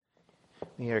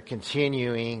We are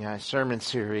continuing a sermon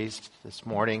series this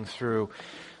morning through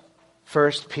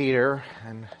 1 Peter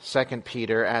and 2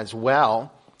 Peter as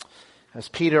well, as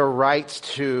Peter writes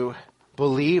to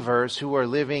believers who are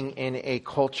living in a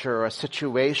culture, a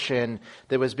situation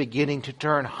that was beginning to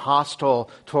turn hostile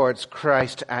towards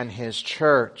Christ and His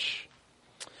church.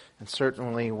 And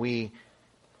certainly we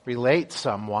relate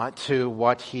somewhat to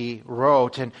what he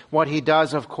wrote. And what he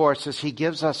does, of course, is he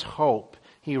gives us hope.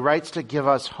 He writes to give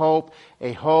us hope,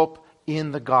 a hope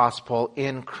in the gospel,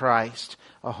 in Christ,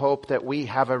 a hope that we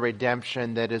have a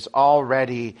redemption that is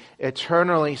already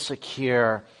eternally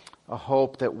secure, a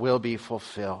hope that will be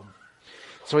fulfilled.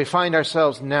 So we find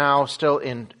ourselves now still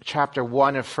in chapter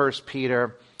 1 of 1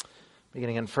 Peter,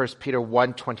 beginning in 1 Peter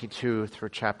 1:22 through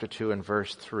chapter 2 and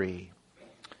verse 3.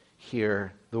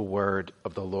 Hear the word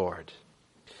of the Lord.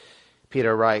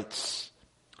 Peter writes,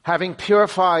 having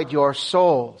purified your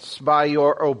souls by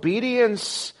your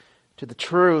obedience to the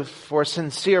truth for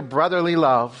sincere brotherly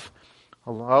love,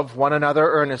 love one another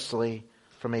earnestly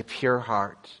from a pure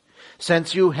heart.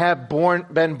 Since you have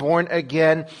been born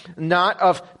again, not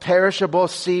of perishable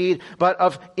seed, but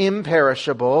of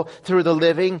imperishable, through the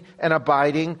living and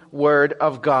abiding word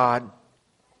of God.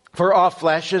 For all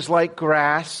flesh is like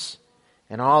grass,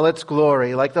 and all its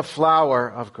glory like the flower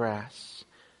of grass.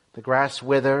 The grass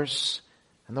withers,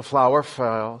 and the flower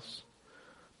fails,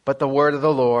 but the word of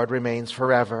the Lord remains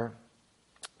forever.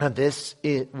 And this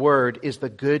word is the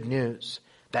good news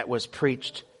that was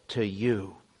preached to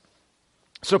you.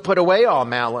 So put away all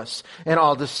malice and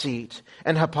all deceit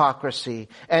and hypocrisy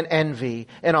and envy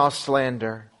and all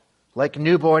slander. Like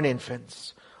newborn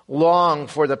infants, long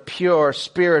for the pure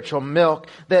spiritual milk,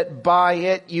 that by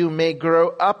it you may grow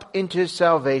up into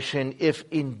salvation, if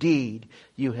indeed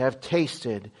you have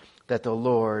tasted that the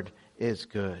Lord is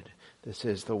good. This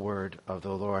is the word of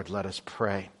the Lord. Let us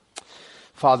pray.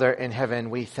 Father in heaven,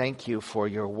 we thank you for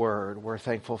your word. We're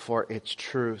thankful for its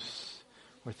truth.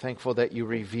 We're thankful that you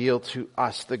reveal to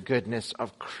us the goodness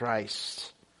of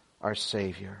Christ, our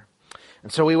Savior.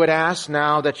 And so we would ask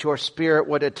now that your Spirit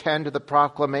would attend to the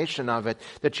proclamation of it,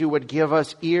 that you would give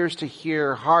us ears to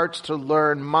hear, hearts to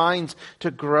learn, minds to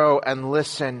grow and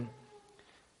listen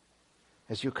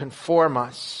as you conform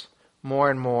us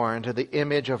more and more into the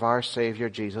image of our Savior,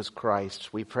 Jesus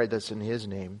Christ. We pray this in His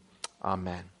name.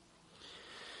 Amen.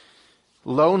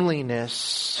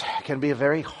 Loneliness can be a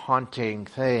very haunting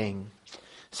thing.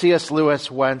 C.S.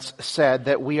 Lewis once said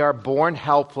that we are born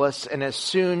helpless, and as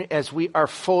soon as we are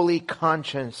fully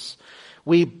conscious,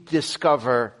 we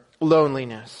discover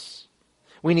loneliness.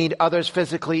 We need others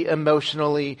physically,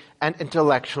 emotionally, and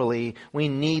intellectually. We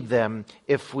need them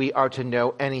if we are to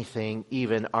know anything,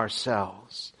 even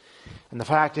ourselves. And the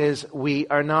fact is, we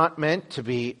are not meant to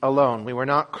be alone. We were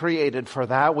not created for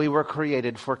that. We were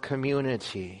created for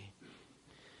community.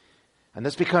 And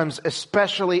this becomes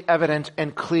especially evident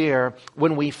and clear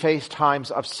when we face times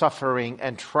of suffering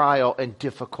and trial and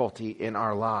difficulty in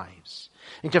our lives.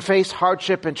 And to face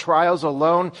hardship and trials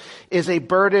alone is a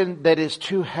burden that is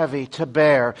too heavy to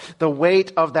bear. The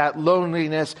weight of that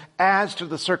loneliness adds to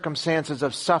the circumstances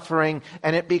of suffering,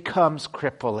 and it becomes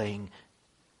crippling.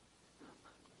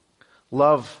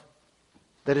 Love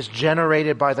that is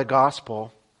generated by the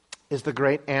gospel is the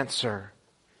great answer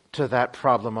to that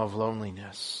problem of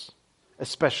loneliness,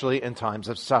 especially in times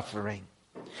of suffering.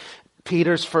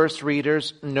 Peter's first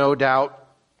readers, no doubt,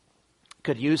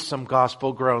 could use some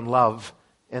gospel-grown love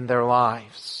in their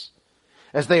lives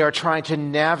as they are trying to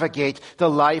navigate the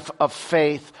life of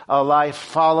faith, a life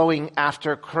following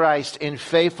after Christ in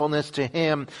faithfulness to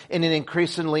Him in an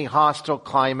increasingly hostile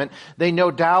climate. They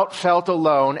no doubt felt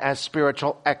alone as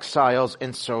spiritual exiles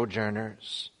and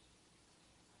sojourners.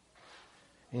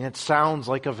 And it sounds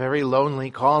like a very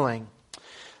lonely calling.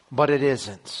 But it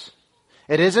isn't.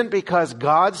 It isn't, because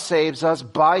God saves us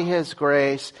by His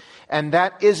grace, and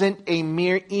that isn't a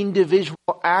mere individual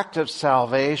act of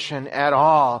salvation at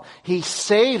all. He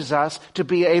saves us to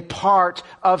be a part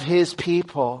of His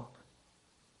people.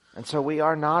 And so we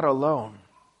are not alone.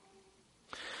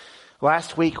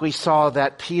 Last week we saw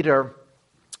that Peter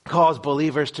calls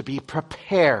believers to be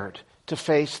prepared to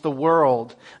face the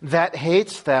world that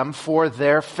hates them for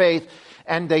their faith.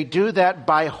 And they do that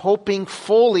by hoping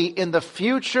fully in the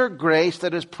future grace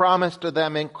that is promised to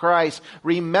them in Christ,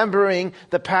 remembering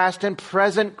the past and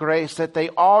present grace that they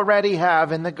already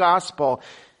have in the gospel.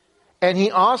 And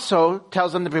he also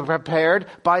tells them to be prepared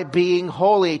by being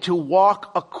holy, to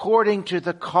walk according to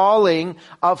the calling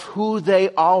of who they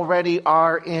already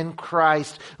are in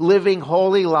Christ, living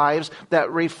holy lives that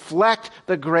reflect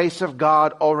the grace of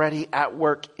God already at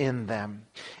work in them.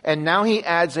 And now he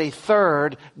adds a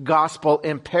third gospel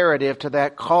imperative to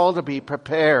that call to be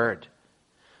prepared.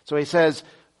 So he says,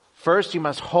 first, you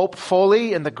must hope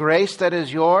fully in the grace that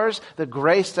is yours, the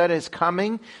grace that is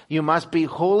coming. You must be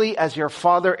holy as your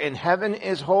Father in heaven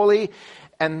is holy.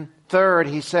 And third,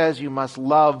 he says, you must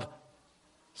love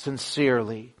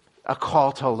sincerely, a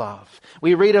call to love.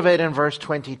 We read of it in verse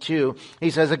 22. He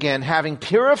says again, having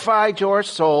purified your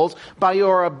souls by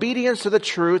your obedience to the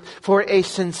truth for a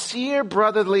sincere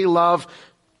brotherly love,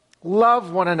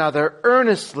 love one another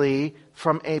earnestly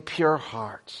from a pure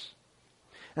heart.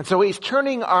 And so he's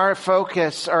turning our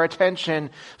focus, our attention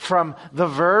from the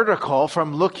vertical,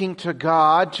 from looking to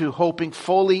God, to hoping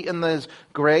fully in His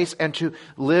grace, and to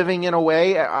living in a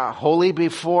way holy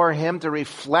before Him to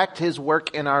reflect His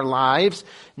work in our lives,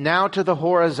 now to the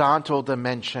horizontal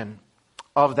dimension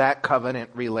of that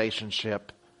covenant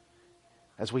relationship.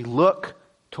 As we look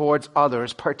towards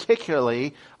others,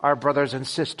 particularly our brothers and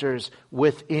sisters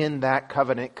within that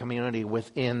covenant community,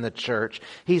 within the church.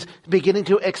 He's beginning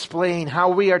to explain how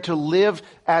we are to live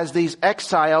as these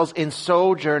exiles and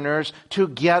sojourners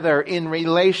together in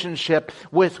relationship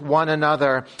with one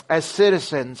another as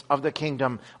citizens of the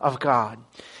kingdom of God.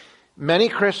 Many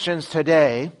Christians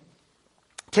today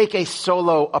take a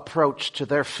solo approach to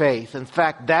their faith. In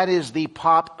fact, that is the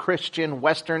pop Christian,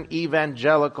 Western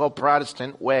evangelical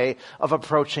Protestant way of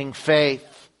approaching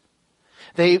faith.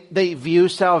 They view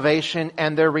salvation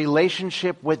and their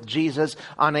relationship with Jesus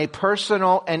on a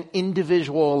personal and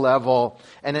individual level,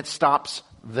 and it stops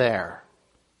there.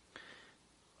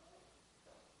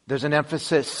 There's an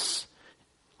emphasis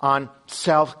on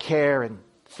self-care and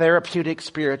therapeutic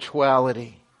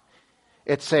spirituality.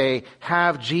 It's a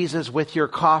have Jesus with your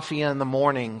coffee in the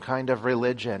morning kind of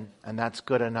religion, and that's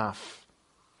good enough.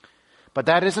 But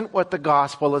that isn't what the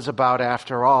gospel is about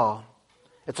after all.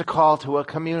 It's a call to a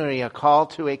community, a call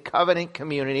to a covenant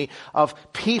community of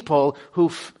people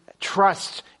who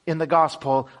trust in the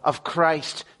gospel of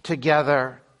Christ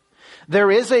together. There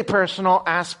is a personal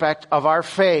aspect of our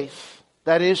faith.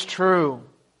 That is true.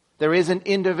 There is an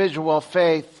individual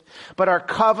faith, but our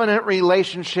covenant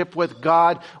relationship with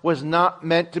God was not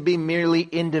meant to be merely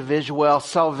individual.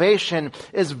 Salvation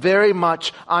is very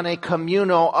much on a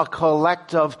communal, a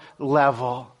collective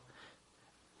level.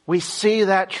 We see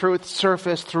that truth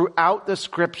surface throughout the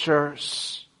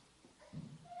scriptures.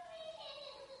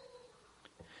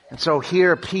 And so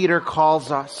here Peter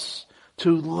calls us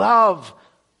to love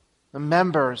the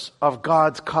members of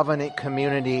God's covenant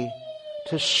community,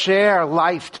 to share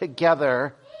life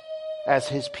together as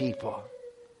His people.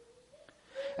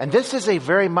 And this is a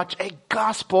very much a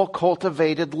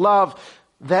gospel-cultivated love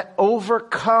that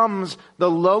overcomes the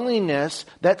loneliness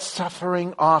that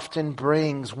suffering often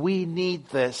brings. We need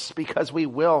this because we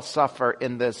will suffer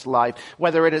in this life.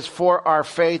 Whether it is for our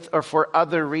faith or for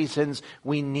other reasons,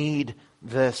 we need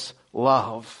this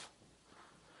love.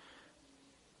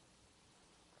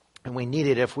 And we need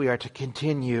it if we are to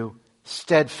continue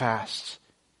steadfast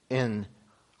in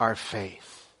our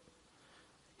faith.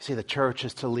 You see, the church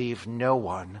is to leave no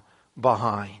one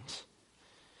behind.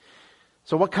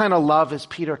 So what kind of love is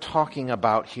Peter talking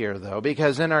about here, though?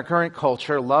 Because in our current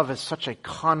culture, love is such a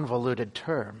convoluted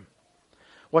term.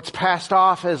 What's passed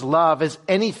off as love is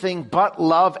anything but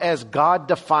love as God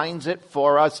defines it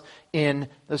for us in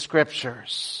the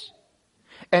Scriptures.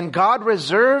 And God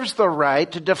reserves the right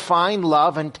to define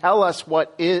love and tell us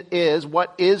what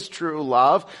is true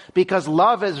love, because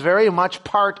love is very much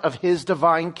part of His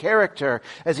divine character.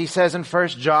 As He says in 1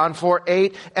 John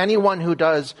 4:8, anyone who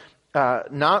does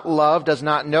not love does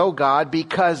not know God,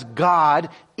 because God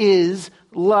is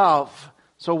love.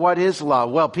 So what is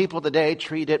love? Well, people today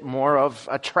treat it more of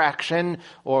attraction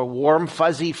or warm,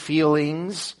 fuzzy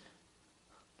feelings.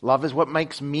 Love is what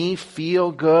makes me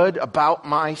feel good about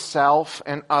myself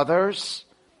and others.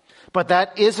 But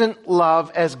that isn't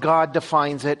love as God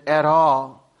defines it at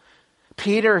all.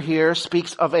 Peter here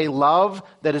speaks of a love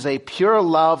that is a pure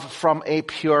love from a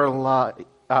pure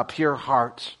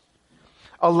heart.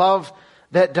 A love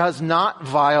that does not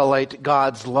violate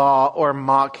God's law or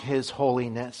mock His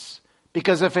holiness.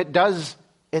 Because if it does,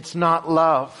 it's not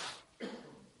love.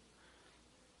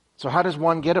 So how does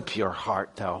one get a pure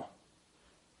heart, though?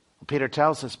 Peter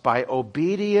tells us by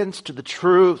obedience to the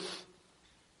truth.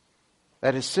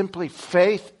 That is simply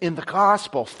faith in the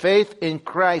gospel, faith in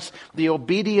Christ, the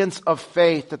obedience of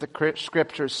faith that the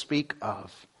Scriptures speak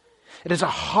of. It is a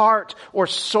heart or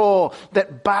soul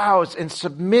that bows in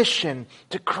submission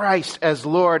to Christ as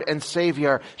Lord and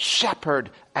Savior, Shepherd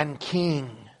and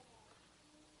King.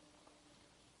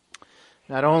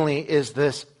 Not only is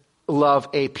this love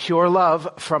a pure love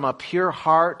from a pure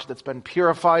heart that's been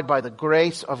purified by the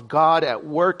grace of God at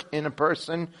work in a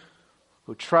person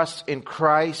who trusts in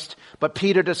Christ, but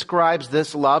Peter describes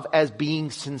this love as being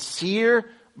sincere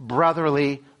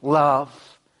brotherly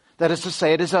love. That is to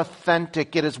say, it is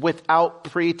authentic, it is without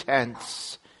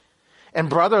pretense. And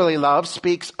brotherly love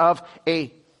speaks of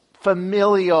a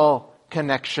familial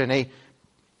connection, a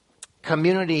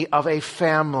community of a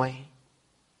family.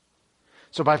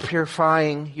 So by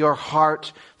purifying your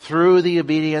heart through the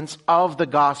obedience of the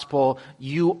gospel,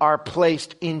 you are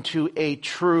placed into a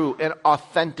true and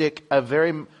authentic, a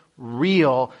very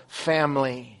real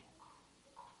family.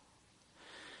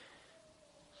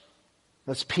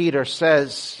 As Peter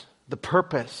says, the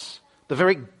purpose, the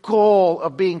very goal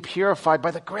of being purified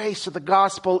by the grace of the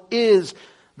gospel is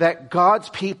that God's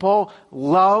people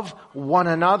love one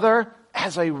another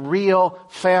as a real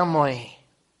family.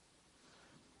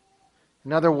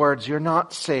 In other words, you're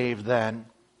not saved then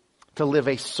to live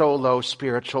a solo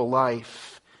spiritual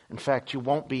life. In fact, you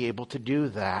won't be able to do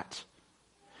that.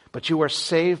 But you are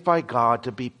saved by God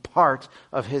to be part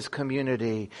of His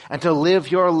community and to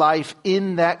live your life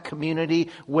in that community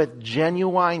with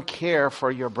genuine care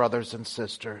for your brothers and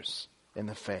sisters in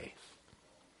the faith.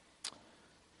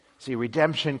 See,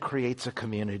 redemption creates a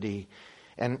community.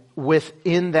 And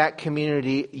within that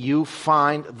community, you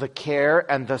find the care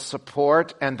and the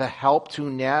support and the help to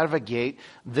navigate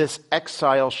this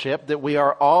exileship that we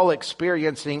are all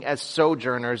experiencing as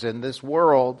sojourners in this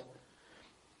world.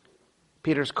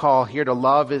 Peter's call here to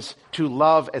love is to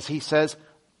love, as he says,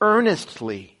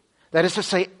 earnestly. That is to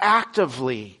say,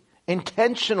 actively,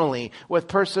 intentionally, with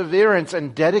perseverance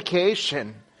and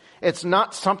dedication. It's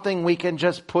not something we can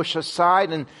just push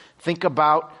aside and think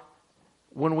about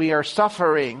when we are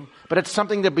suffering, but it's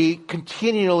something to be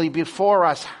continually before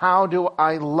us. How do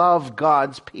I love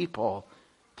God's people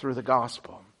through the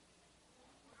gospel?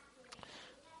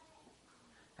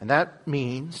 And that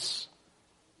means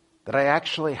that I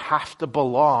actually have to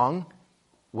belong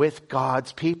with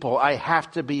God's people. I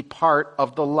have to be part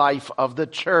of the life of the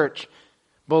church.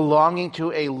 Belonging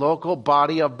to a local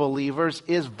body of believers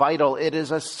is vital. It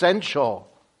is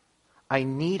essential. I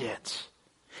need it.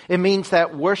 It means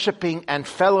that worshiping and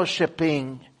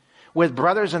fellowshipping with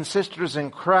brothers and sisters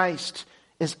in Christ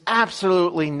is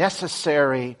absolutely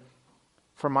necessary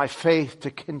for my faith to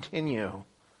continue.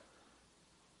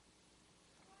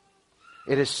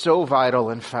 It is so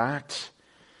vital, in fact,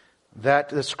 that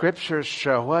the Scriptures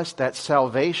show us that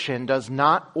salvation does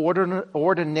not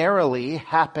ordinarily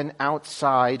happen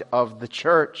outside of the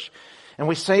church. And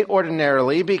we say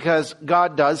ordinarily because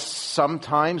God does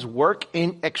sometimes work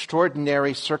in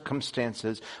extraordinary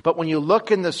circumstances. But when you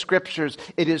look in the Scriptures,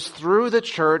 it is through the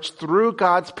church, through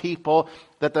God's people,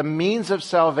 that the means of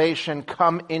salvation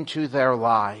come into their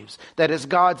lives. That is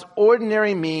God's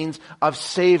ordinary means of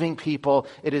saving people.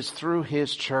 It is through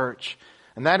His church.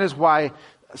 And that is why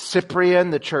Cyprian,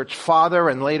 the church father,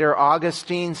 and later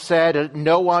Augustine said,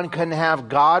 no one can have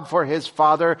God for his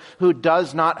father who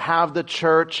does not have the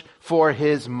church for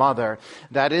his mother.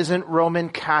 That isn't Roman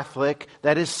Catholic.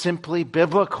 That is simply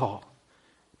biblical.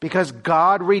 Because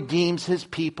God redeems His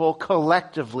people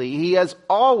collectively. He has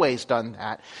always done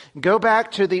that. Go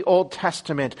back to the Old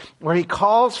Testament where He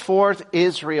calls forth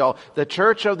Israel, the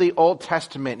church of the Old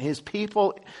Testament, His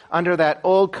people under that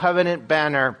Old Covenant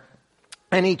banner.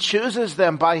 And He chooses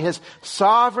them by His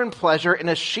sovereign pleasure in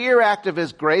a sheer act of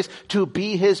His grace to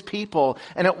be His people.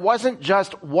 And it wasn't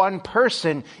just one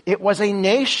person. It was a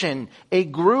nation, a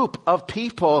group of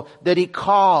people that He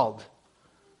called.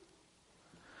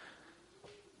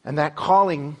 And that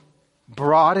calling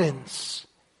broadens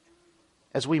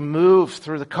as we move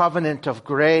through the covenant of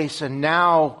grace. And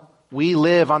now we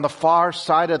live on the far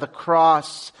side of the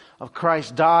cross of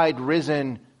Christ died,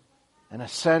 risen, and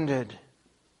ascended.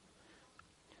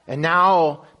 And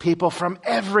now people from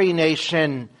every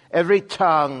nation, every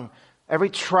tongue, every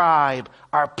tribe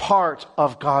are part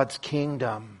of God's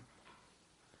kingdom.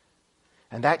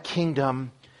 And that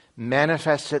kingdom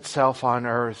manifests itself on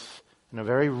earth in a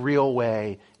very real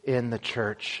way in the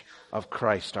church of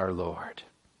Christ our Lord.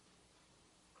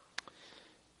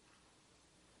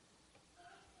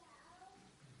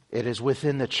 It is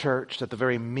within the church that the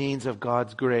very means of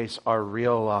God's grace are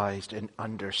realized and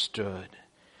understood.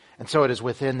 And so it is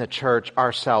within the church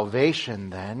our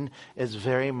salvation then is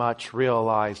very much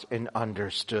realized and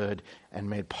understood and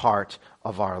made part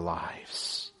of our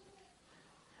lives.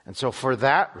 And so for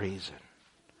that reason,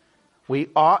 we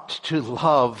ought to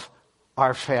love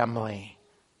our family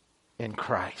in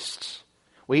Christ.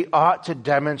 We ought to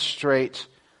demonstrate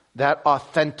that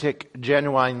authentic,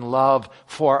 genuine love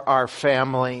for our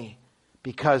family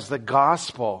because the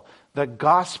gospel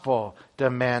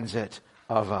demands it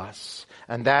of us.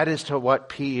 And that is to what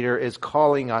Peter is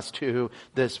calling us to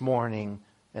this morning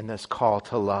in this call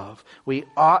to love. We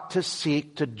ought to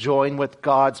seek to join with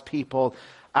God's people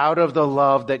out of the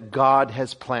love that God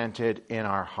has planted in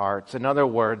our hearts. In other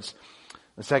words,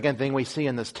 the second thing we see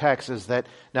in this text is that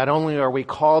not only are we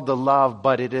called to love,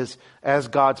 but it is as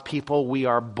God's people we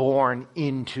are born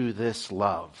into this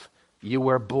love. You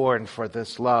were born for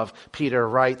this love. Peter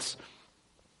writes,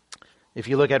 if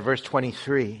you look at verse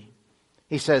 23,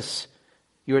 he says,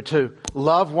 you are to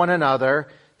love one another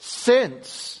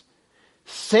since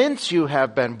you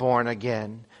have been born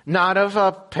again, not of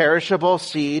a perishable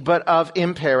seed, but of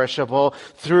imperishable,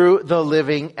 through the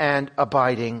living and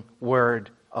abiding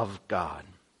Word of God.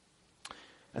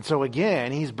 And so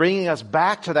again, he's bringing us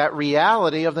back to that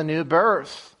reality of the new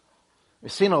birth.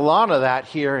 We've seen a lot of that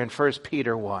here in 1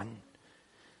 Peter 1.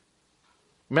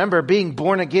 Remember, being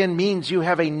born again means you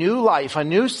have a new life, a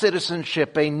new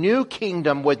citizenship, a new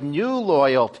kingdom with new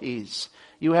loyalties.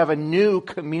 You have a new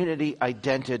community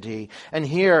identity. And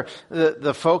here,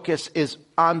 the focus is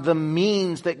on the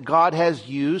means that God has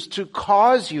used to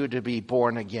cause you to be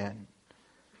born again.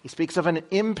 He speaks of an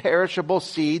imperishable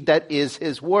seed that is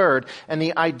His Word. And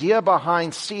the idea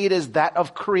behind seed is that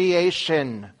of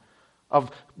creation,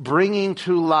 of bringing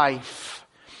to life.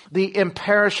 The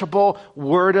imperishable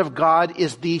Word of God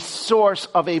is the source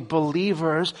of a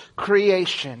believer's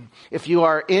creation. If you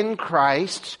are in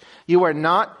Christ, you are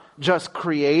not just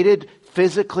created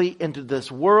physically into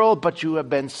this world, but you have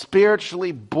been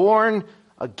spiritually born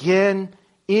again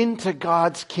into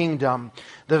God's kingdom.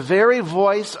 The very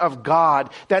voice of God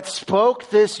that spoke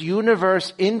this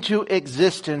universe into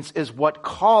existence is what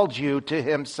called you to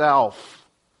Himself.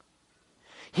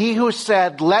 He who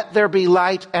said, "Let there be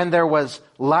light," and there was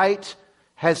light,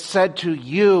 has said to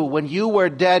you when you were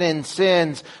dead in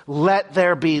sins, "Let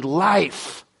there be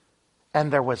life,"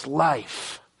 and there was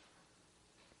life.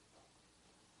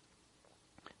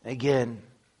 Again,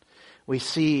 we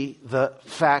see the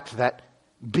fact that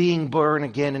being born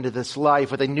again into this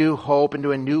life with a new hope,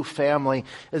 into a new family,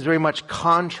 is very much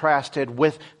contrasted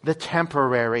with the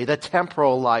temporary, the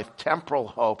temporal life, temporal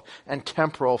hope, and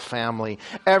temporal family.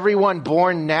 Everyone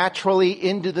born naturally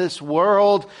into this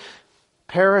world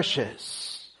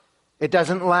perishes. It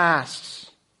doesn't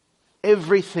last.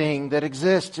 Everything that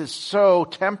exists is so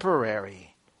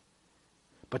temporary.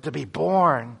 But to be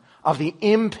born of the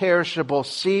imperishable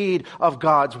seed of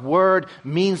God's Word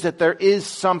means that there is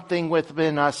something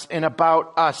within us and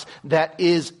about us that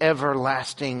is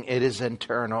everlasting. It is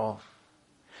eternal.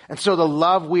 And so the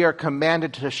love we are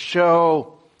commanded to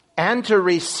show and to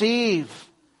receive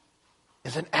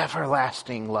is an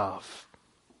everlasting love.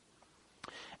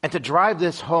 And to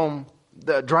drive home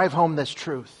this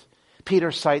truth,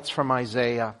 Peter cites from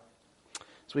Isaiah.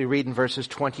 As we read in verses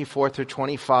 24 through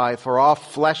 25, "For all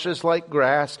flesh is like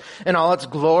grass, and all its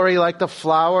glory like the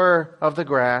flower of the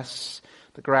grass.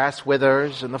 The grass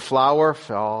withers and the flower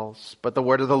falls, but the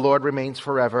word of the Lord remains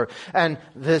forever." And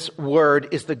this word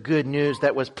is the good news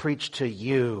that was preached to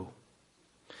you.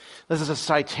 This is a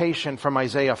citation from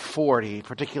Isaiah 40,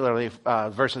 particularly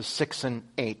verses 6 and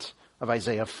 8 of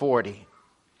Isaiah 40.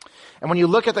 And when you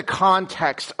look at the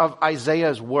context of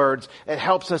Isaiah's words, it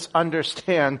helps us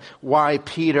understand why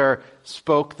Peter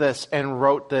spoke this and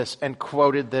wrote this and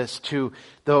quoted this to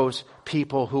those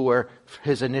people who were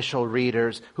his initial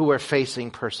readers, who were facing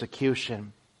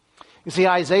persecution. You see,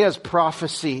 Isaiah's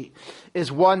prophecy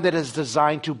is one that is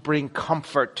designed to bring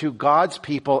comfort to God's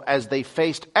people as they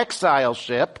faced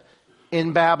exileship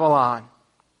in Babylon.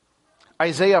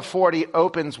 Isaiah 40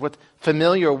 opens with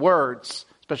familiar words,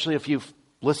 especially if you've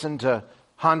listen to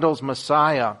Handel's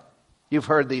Messiah. You've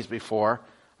heard these before.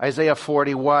 Isaiah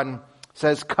 41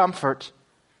 says, "Comfort,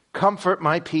 comfort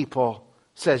my people,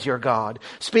 says your God.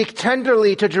 Speak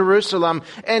tenderly to Jerusalem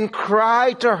and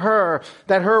cry to her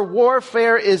that her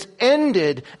warfare is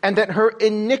ended and that her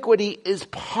iniquity is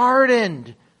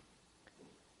pardoned,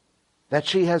 that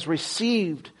she has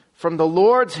received from the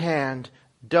Lord's hand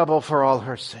double for all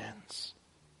her sins."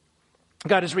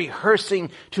 God is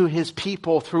rehearsing to His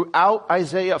people throughout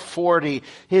Isaiah 40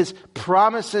 His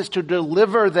promises to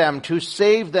deliver them, to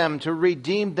save them, to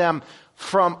redeem them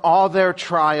from all their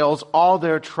trials, all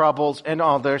their troubles, and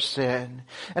all their sin.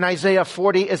 And Isaiah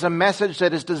 40 is a message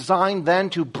that is designed then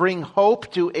to bring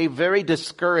hope to a very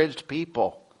discouraged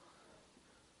people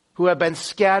who have been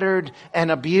scattered and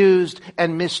abused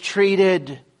and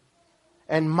mistreated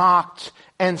and mocked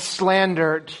and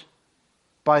slandered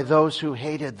by those who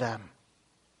hated them.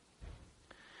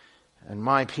 And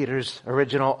my Peter's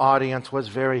original audience was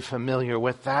very familiar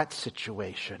with that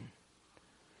situation.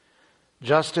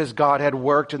 Just as God had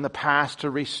worked in the past to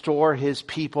restore his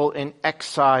people in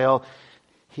exile,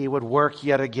 he would work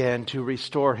yet again to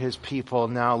restore his people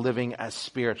now living as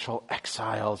spiritual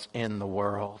exiles in the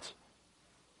world.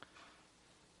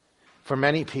 For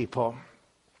many people,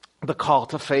 the call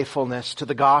to faithfulness to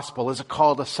the gospel is a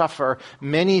call to suffer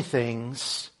many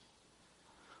things.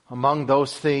 Among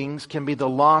those things can be the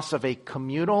loss of a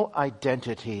communal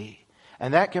identity,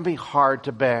 and that can be hard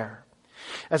to bear.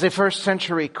 As a first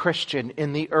century Christian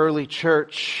in the early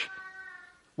church,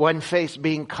 one faced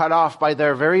being cut off by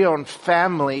their very own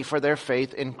family for their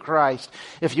faith in Christ.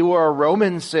 If you were a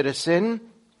Roman citizen,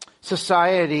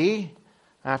 society,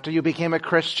 after you became a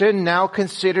Christian, now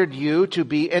considered you to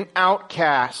be an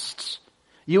outcast.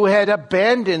 You had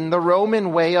abandoned the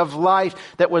Roman way of life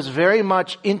that was very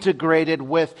much integrated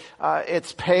with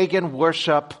its pagan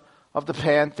worship of the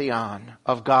pantheon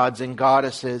of gods and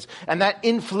goddesses. And that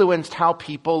influenced how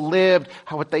people lived,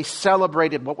 what they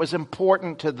celebrated, what was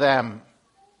important to them.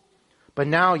 But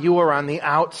now you are on the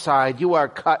outside. You are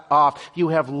cut off. You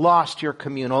have lost your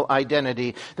communal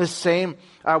identity. The same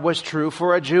was true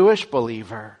for a Jewish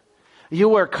believer. You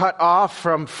were cut off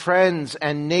from friends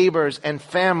and neighbors and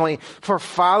family for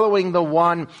following the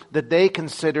one that they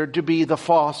considered to be the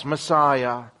false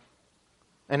Messiah,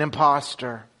 an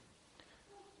imposter,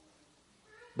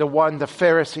 the one the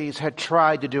Pharisees had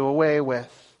tried to do away with.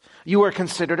 You were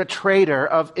considered a traitor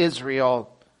of Israel.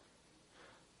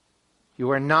 You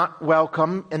were not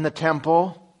welcome in the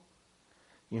temple.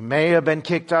 You may have been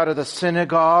kicked out of the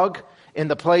synagogue in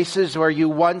the places where you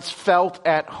once felt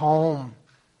at home.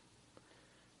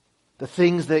 The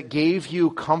things that gave you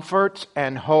comfort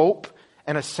and hope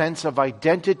and a sense of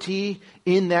identity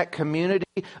in that community,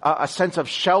 a sense of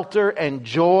shelter and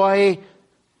joy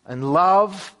and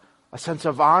love, a sense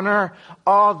of honor,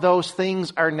 all those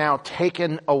things are now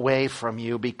taken away from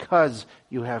you because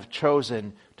you have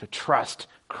chosen to trust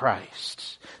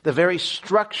Christ. The very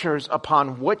structures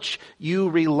upon which you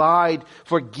relied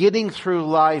for getting through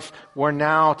life were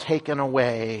now taken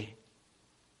away.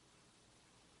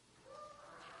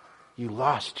 You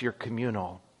lost your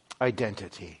communal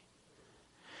identity.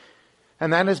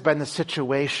 And that has been the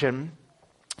situation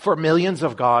for millions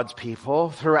of God's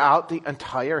people throughout the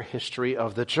entire history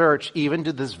of the church, even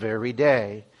to this very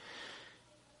day.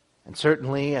 And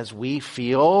certainly as we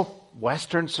feel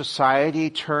Western society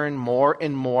turn more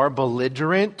and more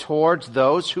belligerent towards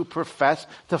those who profess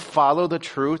to follow the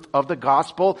truth of the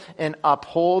gospel and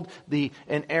uphold the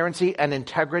inerrancy and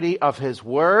integrity of His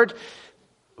Word,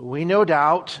 we no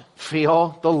doubt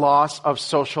feel the loss of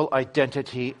social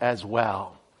identity as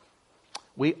well.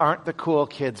 We aren't the cool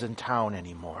kids in town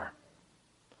anymore.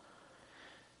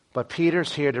 But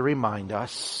Peter's here to remind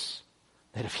us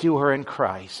that if you are in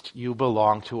Christ, you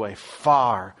belong to a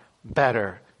far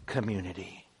better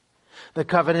community. The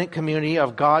covenant community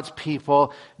of God's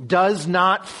people does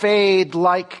not fade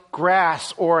like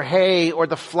grass or hay or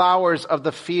the flowers of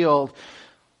the field.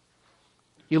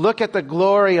 You look at the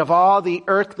glory of all the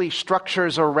earthly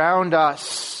structures around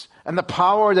us and the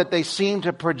power that they seem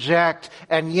to project,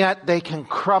 and yet they can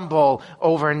crumble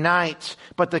overnight.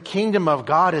 But the kingdom of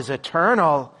God is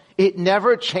eternal. It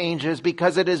never changes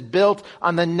because it is built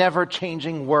on the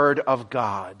never-changing Word of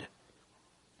God.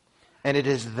 And it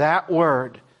is that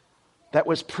Word that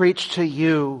was preached to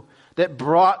you that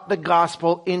brought the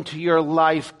gospel into your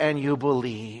life and you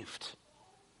believed.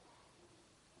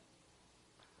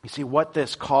 You see, what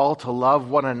this call to love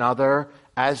one another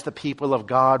as the people of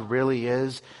God really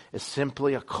is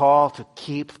simply a call to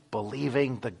keep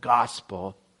believing the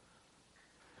gospel.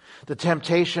 The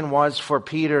temptation was for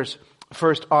Peter's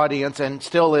first audience, and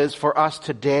still is for us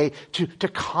today, to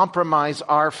compromise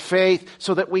our faith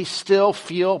so that we still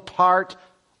feel part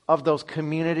of those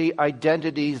community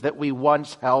identities that we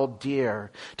once held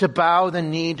dear, to bow the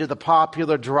knee to the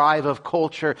popular drive of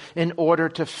culture in order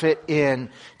to fit in,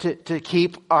 to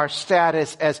keep our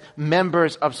status as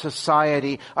members of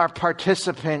society, our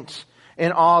participant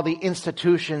in all the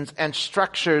institutions and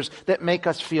structures that make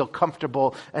us feel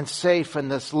comfortable and safe in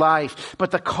this life.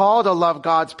 But the call to love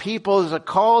God's people is a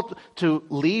call to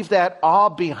leave that all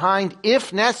behind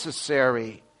if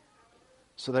necessary,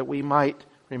 so that we might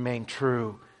remain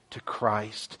true to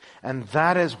Christ. And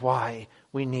that is why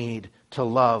we need to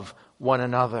love one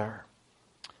another.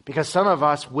 Because some of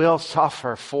us will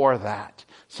suffer for that.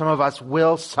 Some of us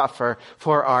will suffer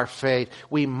for our faith.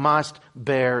 We must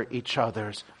bear each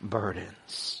other's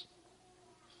burdens.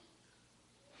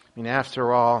 I mean,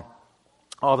 after all,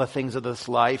 All the things of this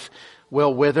life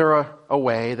will wither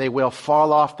away. They will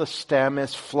fall off the stem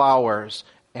as flowers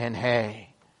and hay.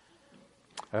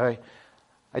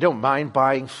 I don't mind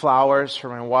buying flowers for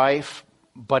my wife,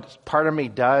 but part of me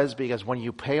does, because when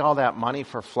you pay all that money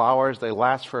for flowers, they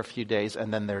last for a few days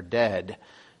and then they're dead.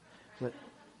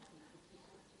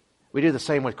 We do the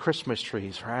same with Christmas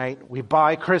trees, right? We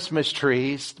buy Christmas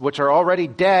trees, which are already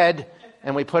dead,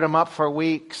 and we put them up for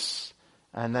weeks,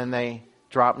 and then they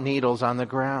drop needles on the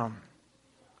ground.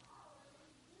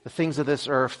 The things of this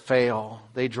earth fail.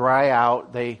 They dry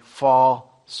out. They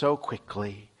fall so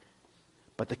quickly.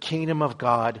 But the kingdom of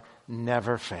God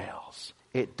never fails.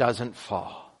 It doesn't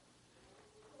fall.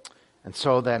 And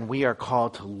so then we are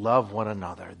called to love one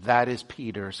another. That is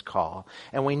Peter's call.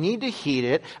 And we need to heed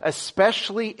it,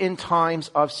 especially in times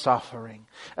of suffering.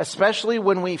 Especially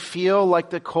when we feel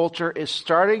like the culture is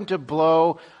starting to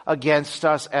blow against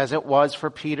us, as it was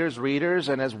for Peter's readers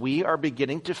and as we are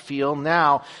beginning to feel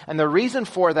now. And the reason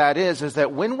for that is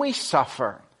that when we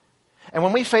suffer and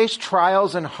when we face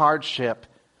trials and hardship,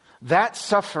 that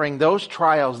suffering, those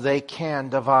trials, they can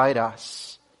divide us.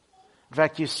 In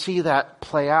fact, you see that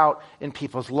play out in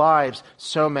people's lives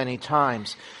so many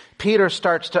times. Peter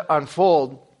starts to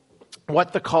unfold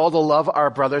what the call to love our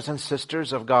brothers and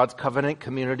sisters of God's covenant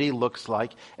community looks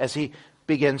like as he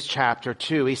begins chapter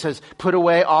 2. He says, put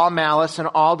away all malice and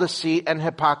all deceit and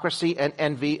hypocrisy and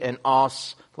envy and all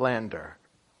slander.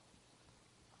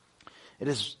 It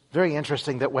is very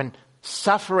interesting that when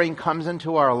suffering comes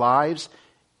into our lives,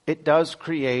 it does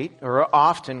create, or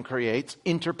often creates,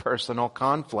 interpersonal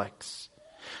conflicts.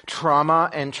 Trauma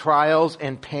and trials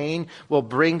and pain will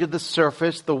bring to the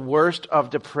surface the worst of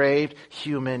depraved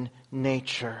human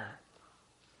nature.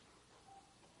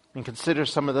 And consider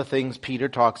some of the things Peter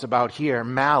talks about here.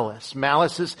 Malice.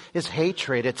 Malice is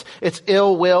hatred. It's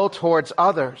ill will towards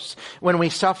others. When we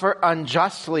suffer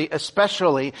unjustly,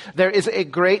 especially, there is a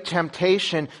great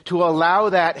temptation to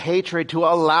allow that hatred, to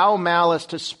allow malice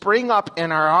to spring up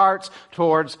in our hearts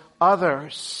towards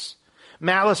others.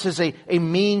 Malice is a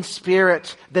mean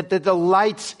spirit that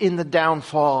delights in the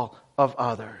downfall of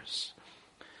others.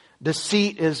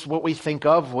 Deceit is what we think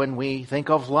of when we think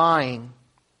of lying.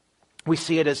 We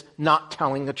see it as not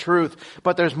telling the truth,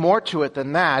 but there's more to it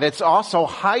than that. It's also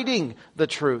hiding the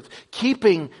truth,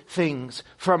 keeping things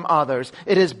from others.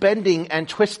 It is bending and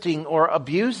twisting or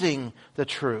abusing the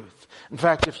truth. In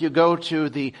fact, if you go to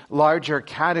the larger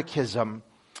catechism,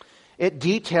 it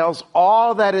details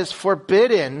all that is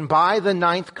forbidden by the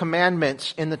 9th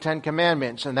commandment in the 10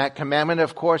 commandments. And that commandment,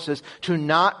 of course, is to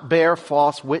not bear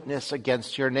false witness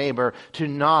against your neighbor, to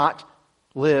not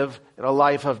live a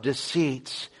life of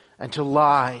deceit, and to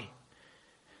lie.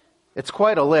 It's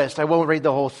quite a list. I won't read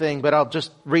the whole thing, but I'll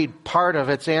just read part of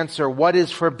its answer. What is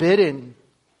forbidden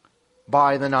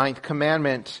by the 9th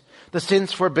commandment? The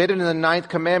sins forbidden in the 9th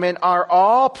commandment are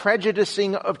all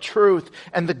prejudicing of truth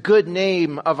and the good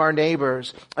name of our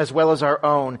neighbors, as well as our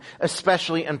own,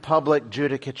 especially in public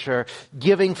judicature,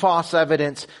 giving false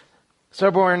evidence,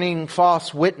 suborning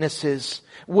false witnesses,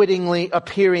 wittingly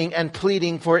appearing and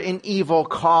pleading for an evil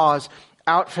cause,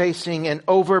 outfacing and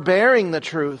overbearing the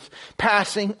truth,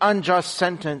 passing unjust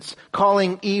sentence,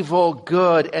 calling evil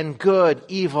good and good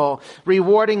evil,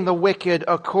 rewarding the wicked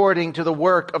according to the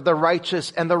work of the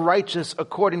righteous and the righteous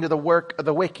according to the work of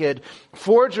the wicked,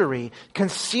 forgery,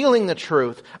 concealing the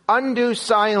truth, undue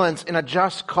silence in a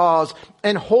just cause,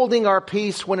 and holding our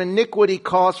peace when iniquity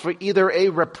calls for either a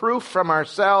reproof from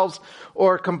ourselves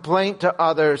or complaint to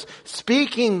others,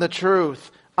 speaking the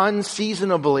truth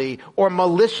unseasonably or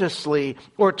maliciously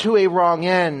or to a wrong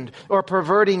end or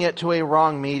perverting it to a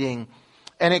wrong meaning.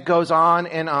 And it goes on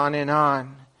and on and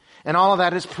on. And all of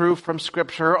that is proof from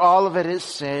Scripture. All of it is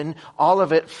sin. All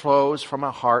of it flows from a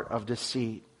heart of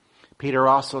deceit. Peter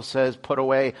also says, put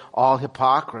away all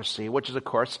hypocrisy, which is, of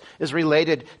course, is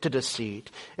related to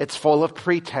deceit. It's full of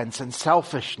pretense and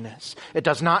selfishness. It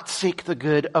does not seek the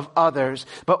good of others,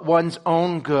 but one's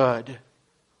own good.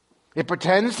 It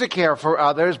pretends to care for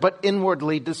others, but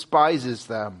inwardly despises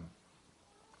them.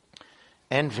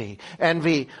 Envy.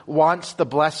 Envy wants the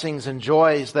blessings and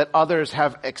joys that others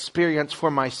have experienced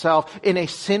for myself in a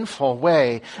sinful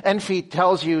way. Envy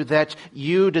tells you that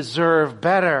you deserve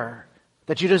better,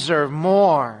 that you deserve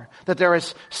more, that there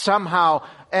is somehow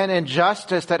an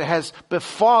injustice that has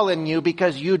befallen you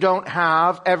because you don't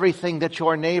have everything that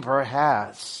your neighbor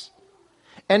has.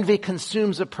 Envy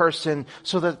consumes a person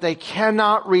so that they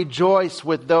cannot rejoice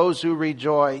with those who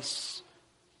rejoice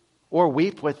or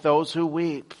weep with those who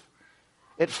weep.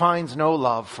 It finds no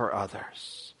love for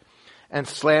others. And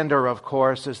slander, of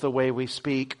course, is the way we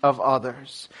speak of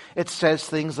others. It says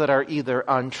things that are either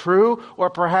untrue or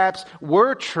perhaps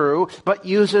were true, but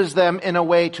uses them in a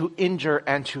way to injure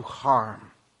and to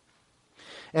harm.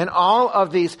 And all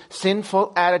of these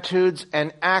sinful attitudes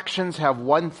and actions have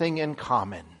one thing in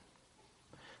common.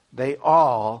 They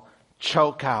all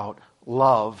choke out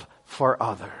love for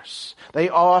others. They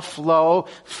all flow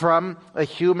from a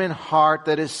human heart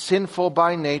that is sinful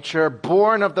by nature,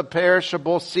 born of the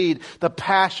perishable seed, the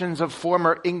passions of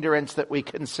former ignorance that we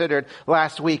considered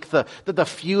last week, the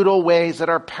feudal ways that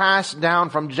are passed down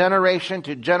from generation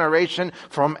to generation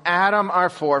from Adam, our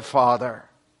forefather.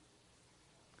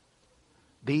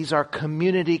 These are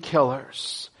community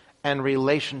killers and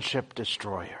relationship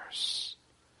destroyers.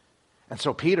 And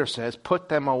so Peter says, put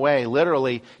them away.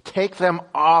 Literally, take them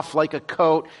off like a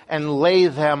coat and lay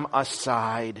them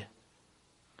aside.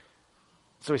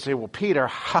 So we say, well, Peter,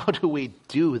 how do we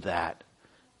do that?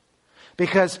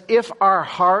 Because if our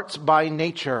hearts by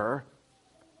nature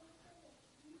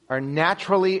are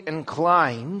naturally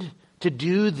inclined to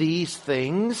do these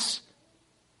things,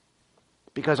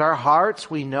 because our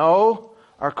hearts, we know,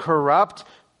 are corrupt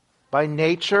by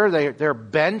nature, they're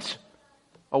bent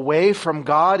away from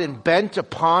God and bent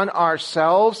upon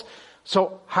ourselves.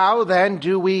 So how then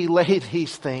do we lay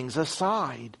these things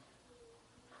aside?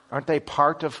 Aren't they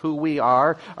part of who we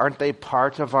are? Aren't they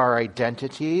part of our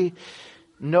identity?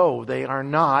 No, they are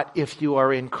not if you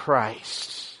are in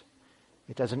Christ.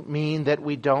 It doesn't mean that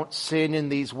we don't sin in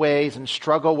these ways and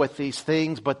struggle with these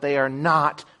things, but they are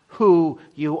not who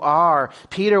you are.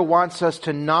 Peter wants us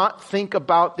to not think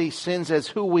about these sins as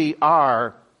who we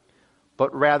are,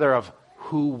 but rather of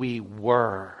who we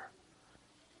were.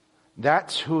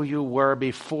 That's who you were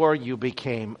before you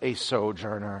became a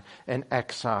sojourner, an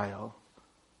exile.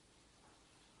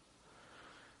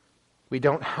 We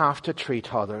don't have to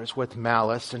treat others with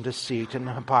malice and deceit and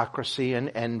hypocrisy and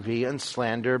envy and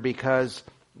slander because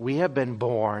we have been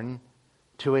born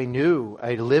to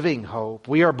a living hope.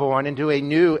 We are born into a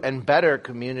new and better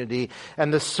community.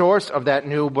 And the source of that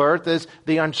new birth is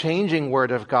the unchanging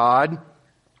Word of God.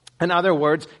 In other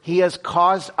words, He has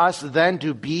caused us then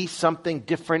to be something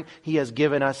different. He has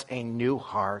given us a new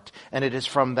heart. And it is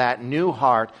from that new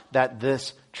heart that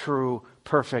this true,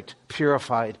 perfect,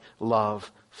 purified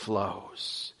love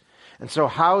flows. And so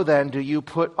how then do you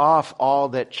put off all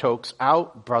that chokes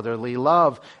out brotherly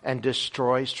love and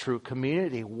destroys true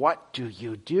community? What do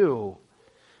you do?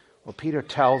 Well, Peter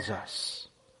tells us.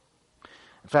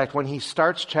 In fact, when he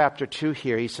starts chapter 2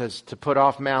 here, he says to put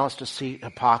off malice, deceit,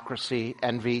 hypocrisy,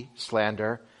 envy,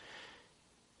 slander.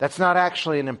 That's not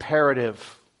actually an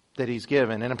imperative that he's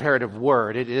given, an imperative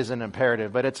word. It is an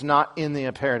imperative, but it's not in the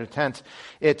imperative tense.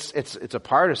 It's a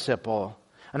participle.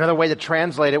 Another way to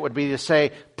translate it would be to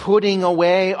say, putting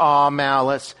away all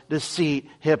malice, deceit,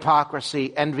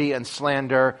 hypocrisy, envy, and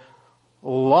slander.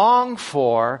 Long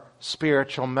for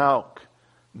spiritual milk.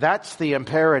 That's the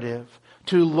imperative.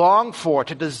 To long for,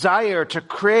 to desire, to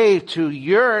crave, to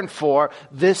yearn for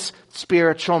this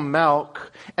spiritual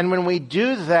milk. And when we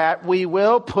do that, we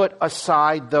will put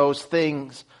aside those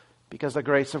things because the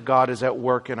grace of God is at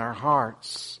work in our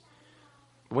hearts.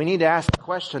 We need to ask the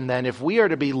question then, if we are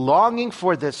to be longing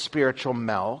for this spiritual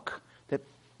milk,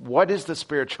 what is the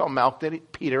spiritual milk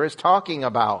that Peter is talking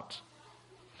about?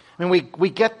 I mean, we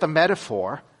get the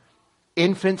metaphor.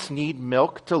 Infants need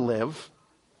milk to live.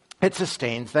 It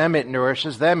sustains them, it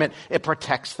nourishes them, it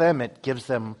protects them, it gives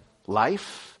them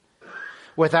life.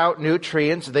 Without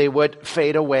nutrients, they would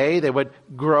fade away, they would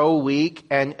grow weak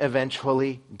and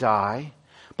eventually die.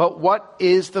 But what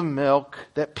is the milk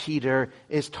that Peter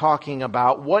is talking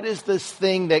about? What is this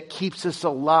thing that keeps us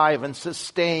alive and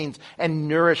sustains and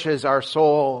nourishes our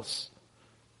souls?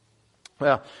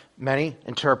 Well, many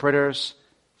interpreters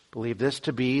believe this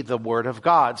to be the Word of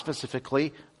God,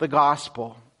 specifically the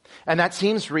gospel. And that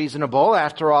seems reasonable.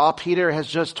 After all, Peter has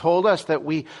just told us that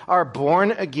we are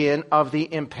born again of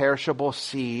the imperishable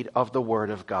seed of the Word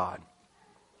of God.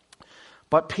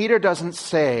 But Peter doesn't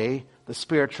say the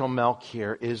spiritual milk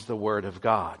here is the Word of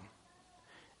God.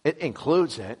 It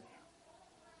includes it,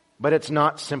 but it's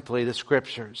not simply the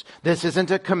Scriptures. This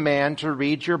isn't a command to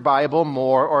read your Bible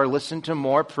more or listen to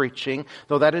more preaching,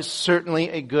 though that is certainly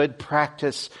a good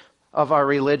practice of our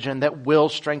religion that will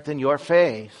strengthen your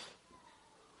faith.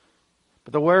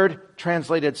 But the word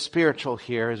translated spiritual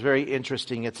here is very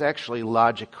interesting. It's actually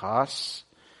logikos.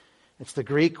 It's the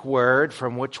Greek word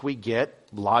from which we get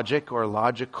logic or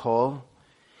logical.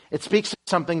 It speaks of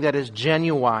something that is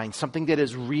genuine, something that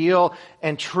is real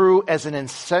and true as an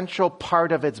essential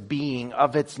part of its being,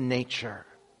 of its nature.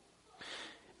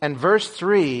 And verse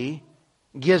 3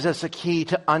 gives us a key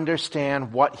to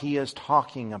understand what he is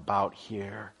talking about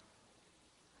here.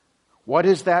 What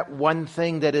is that one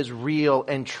thing that is real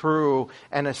and true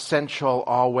and essential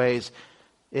always?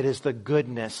 It is the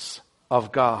goodness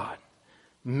of God.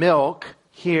 Milk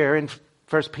here in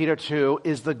 1 Peter 2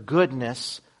 is the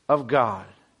goodness of God.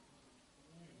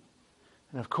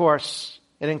 And of course,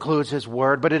 it includes his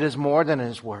word, but it is more than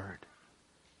his word.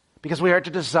 Because we are to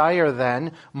desire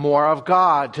then more of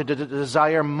God, to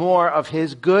desire more of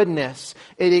his goodness.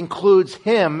 It includes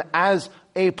him as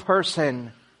a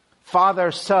person,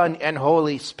 Father, Son, and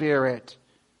Holy Spirit.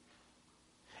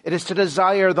 It is to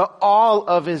desire the all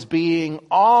of his being,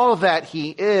 all that he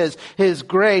is, his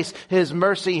grace, his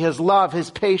mercy, his love,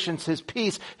 his patience, his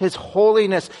peace, his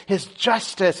holiness, his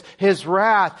justice, his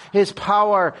wrath, his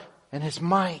power, and his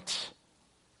might.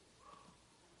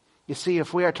 You see,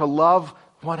 if we are to love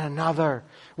one another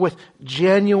with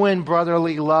genuine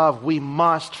brotherly love, we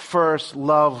must first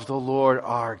love the Lord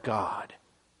our God.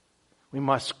 We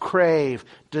must crave,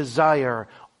 desire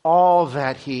all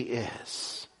that he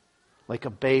is, like a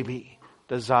baby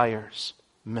desires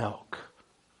milk.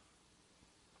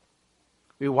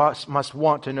 We must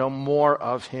want to know more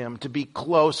of him, to be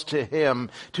close to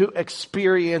him, to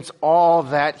experience all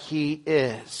that he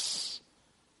is.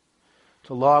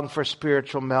 To long for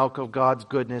spiritual milk of God's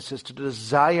goodness is to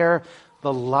desire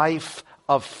the life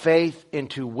of faith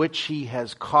into which he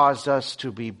has caused us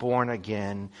to be born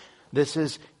again. This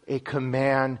is a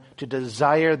command to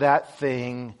desire that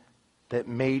thing that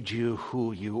made you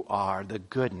who you are, the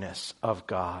goodness of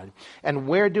God. And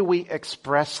where do we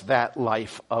express that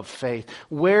life of faith?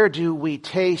 Where do we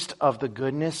taste of the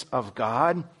goodness of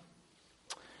God?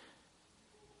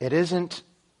 It isn't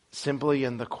simply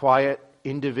in the quiet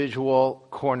individual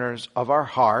corners of our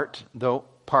heart, though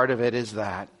part of it is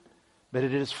that, but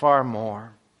it is far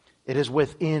more. It is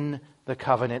within the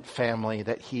covenant family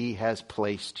that he has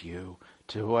placed you,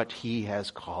 to what he has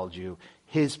called you,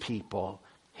 his people,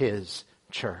 his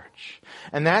church.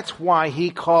 And that's why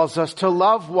he calls us to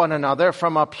love one another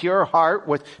from a pure heart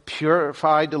with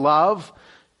purified love.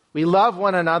 We love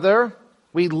one another.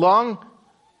 We long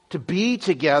to be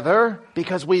together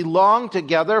because we long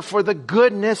together for the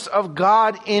goodness of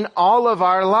God in all of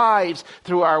our lives,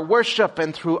 through our worship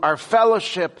and through our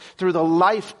fellowship, through the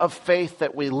life of faith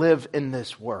that we live in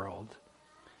this world.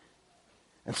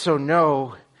 And so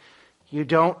no, you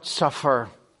don't suffer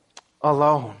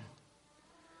alone.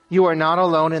 You are not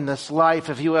alone in this life.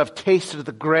 If you have tasted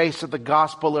the grace of the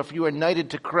gospel, if you are united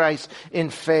to Christ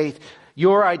in faith,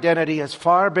 your identity is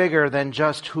far bigger than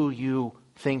just who you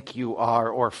think you are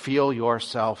or feel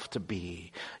yourself to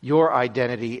be. Your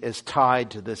identity is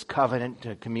tied to this covenant,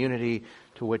 to community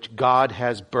to which God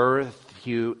has birthed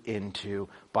you into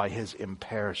by his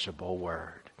imperishable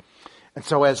word. And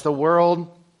so as the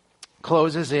world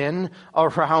closes in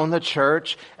around the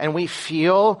church and we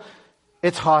feel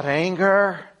its hot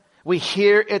anger, we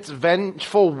hear its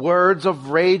vengeful words of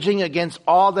raging against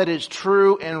all that is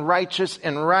true and righteous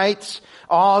and right,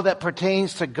 all that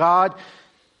pertains to God,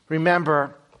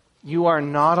 remember, you are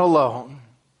not alone.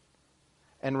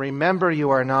 And remember,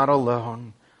 you are not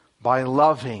alone by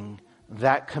loving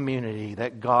that community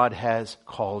that God has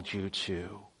called you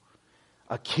to.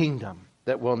 A kingdom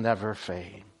that will never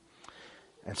fade.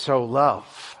 And so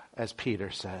love, as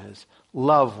Peter says,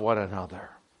 love one another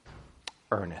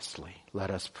earnestly. Let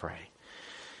us pray.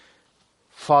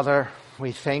 Father,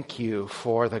 we thank you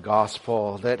for the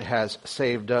gospel that has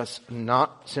saved us,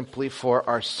 not simply for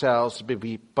ourselves,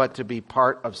 but to be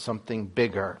part of something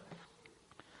bigger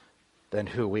than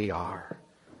who we are,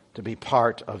 to be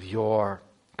part of your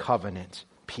covenant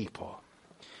people.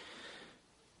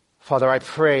 Father, I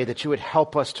pray that you would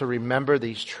help us to remember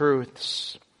these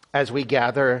truths as we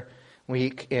gather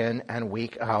week in and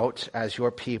week out as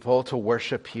your people to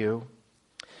worship you.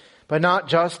 But not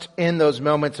just in those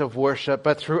moments of worship,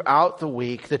 but throughout the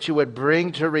week, that you would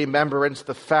bring to remembrance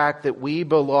the fact that we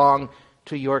belong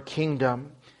to your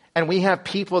kingdom. And we have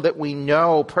people that we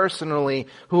know personally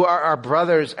who are our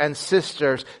brothers and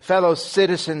sisters, fellow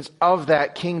citizens of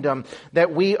that kingdom,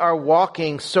 that we are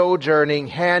walking, sojourning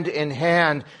hand in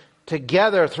hand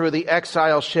together through the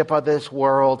exileship of this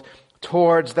world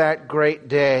towards that great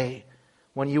day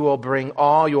when you will bring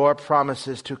all your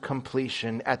promises to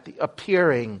completion at the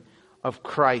appearing of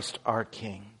Christ our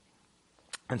King.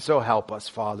 And so help us,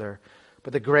 Father,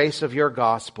 by the grace of your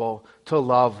gospel to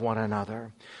love one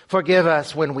another. Forgive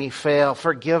us when we fail.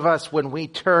 Forgive us when we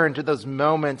turn to those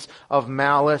moments of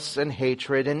malice and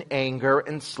hatred and anger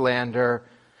and slander.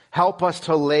 Help us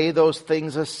to lay those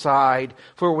things aside,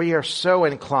 for we are so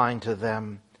inclined to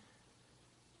them.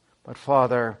 But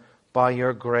Father, by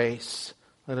your grace,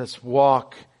 Let us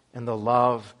walk in the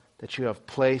love that you have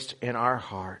placed in our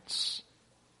hearts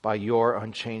by your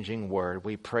unchanging word.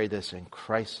 We pray this in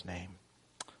Christ's name.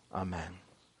 Amen.